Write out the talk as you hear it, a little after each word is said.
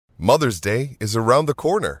Mother's Day is around the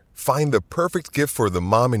corner. Find the perfect gift for the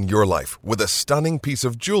mom in your life with a stunning piece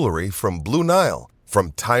of jewelry from Blue Nile.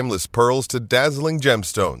 From timeless pearls to dazzling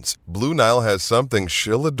gemstones, Blue Nile has something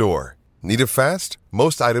she'll adore. Need it fast?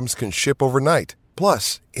 Most items can ship overnight.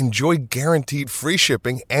 Plus, enjoy guaranteed free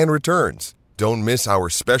shipping and returns. Don't miss our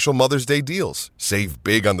special Mother's Day deals. Save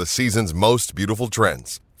big on the season's most beautiful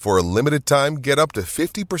trends. For a limited time, get up to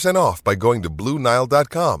 50% off by going to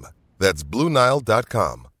BlueNile.com. That's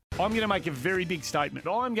BlueNile.com. I'm going to make a very big statement.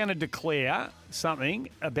 I'm going to declare something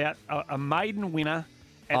about a maiden winner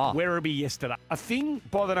at Werribee yesterday. A thing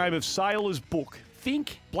by the name of Sailor's Book.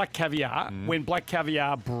 Think Black Caviar when Black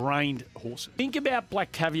Caviar brained horses. Think about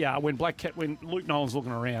Black Caviar when Luke Nolan's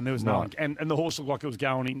looking around. There was no one, and the horse looked like it was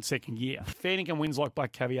going in second gear. Fairnicum wins like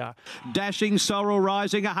Black Caviar. Dashing, Sorrel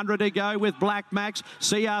Rising, 100 to go with Black Max.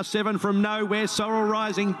 CR7 from nowhere, Sorrel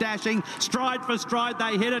Rising, dashing, stride for stride,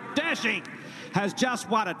 they hit it, dashing. Has just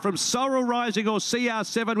won it from Sorrel Rising or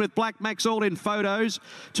CR7 with Black Max all in photos.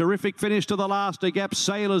 Terrific finish to the last gap,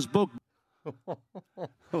 Sailor's Book.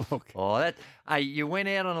 Look. Oh, hey, you went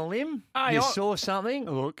out on a limb. Hey, you saw something.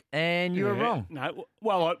 Look, and you were wrong. No,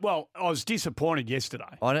 well, I was disappointed yesterday.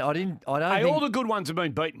 I don't think all the good ones have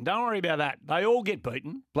been beaten. Don't worry about that. They all get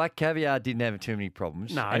beaten. Black Caviar didn't have too many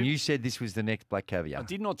problems. No, and you said this was the next Black Caviar. I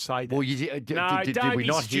did not say that. Well, you did. No, did don't we be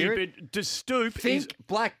not stupid. hear it? To stoop. Think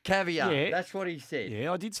Black Caviar. Yeah, that's what he said.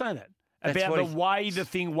 Yeah, I did say that. That's about the way the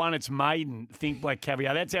thing won its maiden. Think Black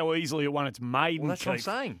Caviar. That's how easily it won its maiden. Well, that's what I'm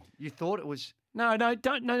saying. You thought it was. No,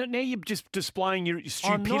 don't. No, now you're just displaying your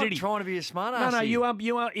stupidity. I'm not trying to be a smart ass. No, you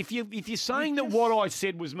are. If you're saying that what I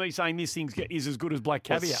said was me saying this thing is as good as Black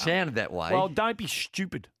Caviar. Well, it sounded that way. Well, don't be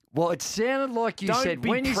stupid. Well, it sounded like you said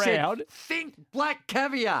when you said think Black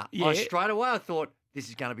Caviar. Yeah. Straight away I thought this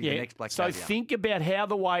is going to be the next Black Caviar. So think about how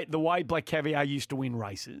the way Black Caviar used to win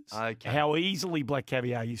races. Okay. How easily Black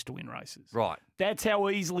Caviar used to win races. Right. That's how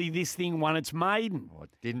easily this thing won its maiden. Well, it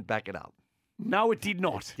didn't back it up. No, it did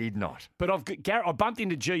not. It did not. But I bumped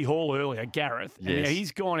into G Hall earlier, Gareth. Yes. And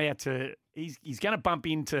he's gone out to he's going to bump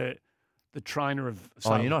into the trainer of.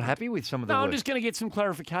 You're not happy with some of the No, work? I'm just going to get some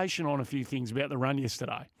clarification on a few things about the run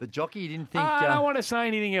yesterday. The jockey didn't think. I don't want to say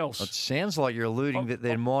anything else. It sounds like you're alluding that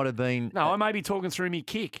there might have been. No, I may be talking through me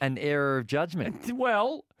kick. An error of judgment.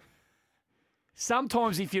 Well,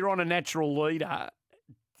 sometimes if you're on a natural leader,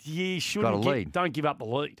 you shouldn't don't give up the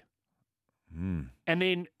lead. Mm. And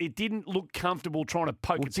then it didn't look comfortable trying to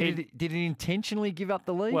poke its head. Did it intentionally give up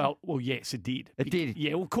the lead? Well, yes, it did. It did?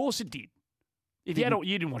 Yeah, well, of course it did. If you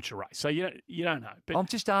didn't watch the race, so you don't know. But I'm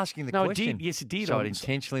just asking the question. No, it did. Yes, it did. So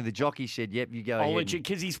intentionally, the jockey said, "Yep, you go ahead." I'll let you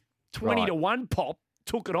because he's 20-1 pop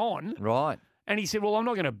took it on. Right. And he said, "Well, I'm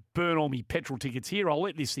not going to burn all my petrol tickets here. I'll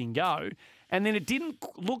let this thing go." And then it didn't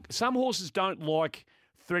look. Some horses don't like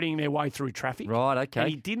threading their way through traffic. Right. Okay. And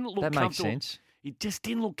he didn't look that comfortable. Makes sense. It just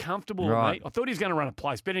didn't look comfortable, right. mate. I thought he was going to run a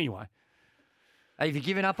place, but anyway. Have you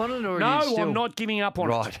given up on it, or no? are you still... I'm not giving up on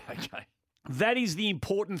it. Right. Okay. That is the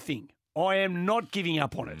important thing. I am not giving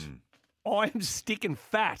up on it. I am sticking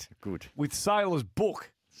fat. Good. With Sailor's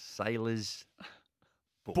Book. Sailor's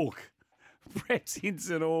Book. Brett's in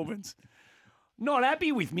St Albans. Not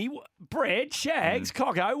happy with me. Brett, Shags,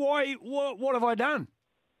 Cocko, why? What have I done?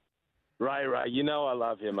 Ray, you know I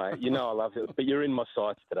love you, mate. You know I love you, but you're in my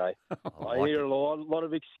sights today. I hear a lot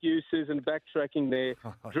of excuses and backtracking there.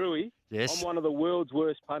 Drewy, yes. I'm one of the world's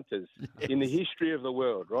worst punters in the history of the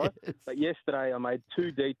world, right? Yes. But yesterday I made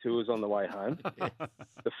 2 detours on the way home. Yes.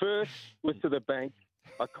 The first was to the bank.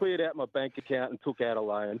 I cleared out my bank account and took out a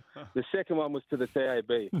loan. The second one was to the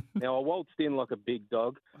TAB. Now, I waltzed in like a big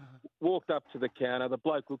dog, walked up to the counter. The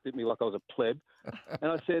bloke looked at me like I was a pleb.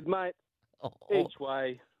 And I said, mate, each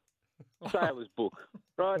way... Sailor's Book,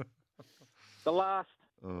 right? The last.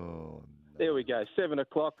 Oh, no. There we go. 7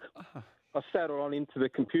 o'clock. I sat on into the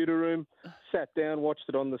computer room, sat down, watched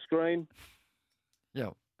it on the screen. Yeah,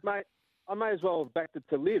 mate, I may as well have backed it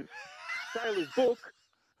to live. Sailor's Book.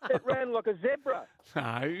 It ran like a zebra.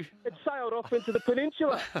 No. It sailed off into the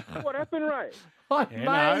peninsula. What happened, Ray? I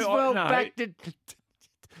may as well backed it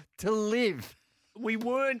to live. We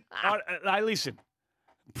weren't. Hey, listen.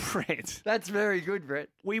 Brett. That's very good, Brett.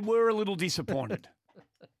 We were a little disappointed.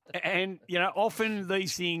 And, often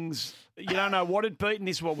these things, you don't know what it beaten.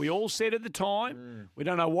 This is what we all said at the time. We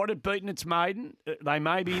don't know what it beaten its maiden. They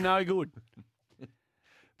may be no good.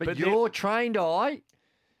 But your trained eye,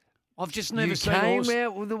 I've just never seen came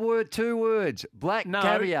out with the 2 words, Black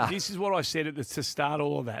Caviar. This is what I said to start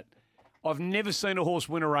all of that. I've never seen a horse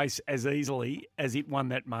win a race as easily as it won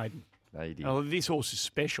that maiden. No, you did. Oh, this horse is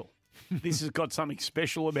special. This has got something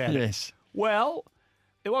special about it. Yes. Well,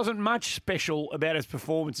 there wasn't much special about his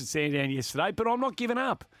performance at Sandown yesterday, but I'm not giving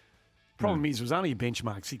up. Problem is, it was only a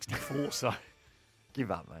benchmark 64, so Give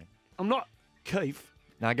up, mate. I'm not Keith.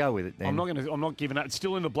 No, go with it then. I'm not giving up. It's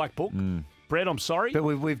still in the black book. Brett, I'm sorry. But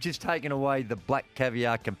we've just taken away the black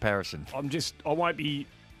caviar comparison. I won't be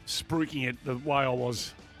spruiking it the way I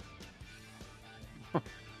was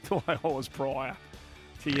prior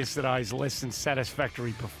to yesterday's less than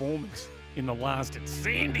satisfactory performance in the last at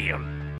Sandium.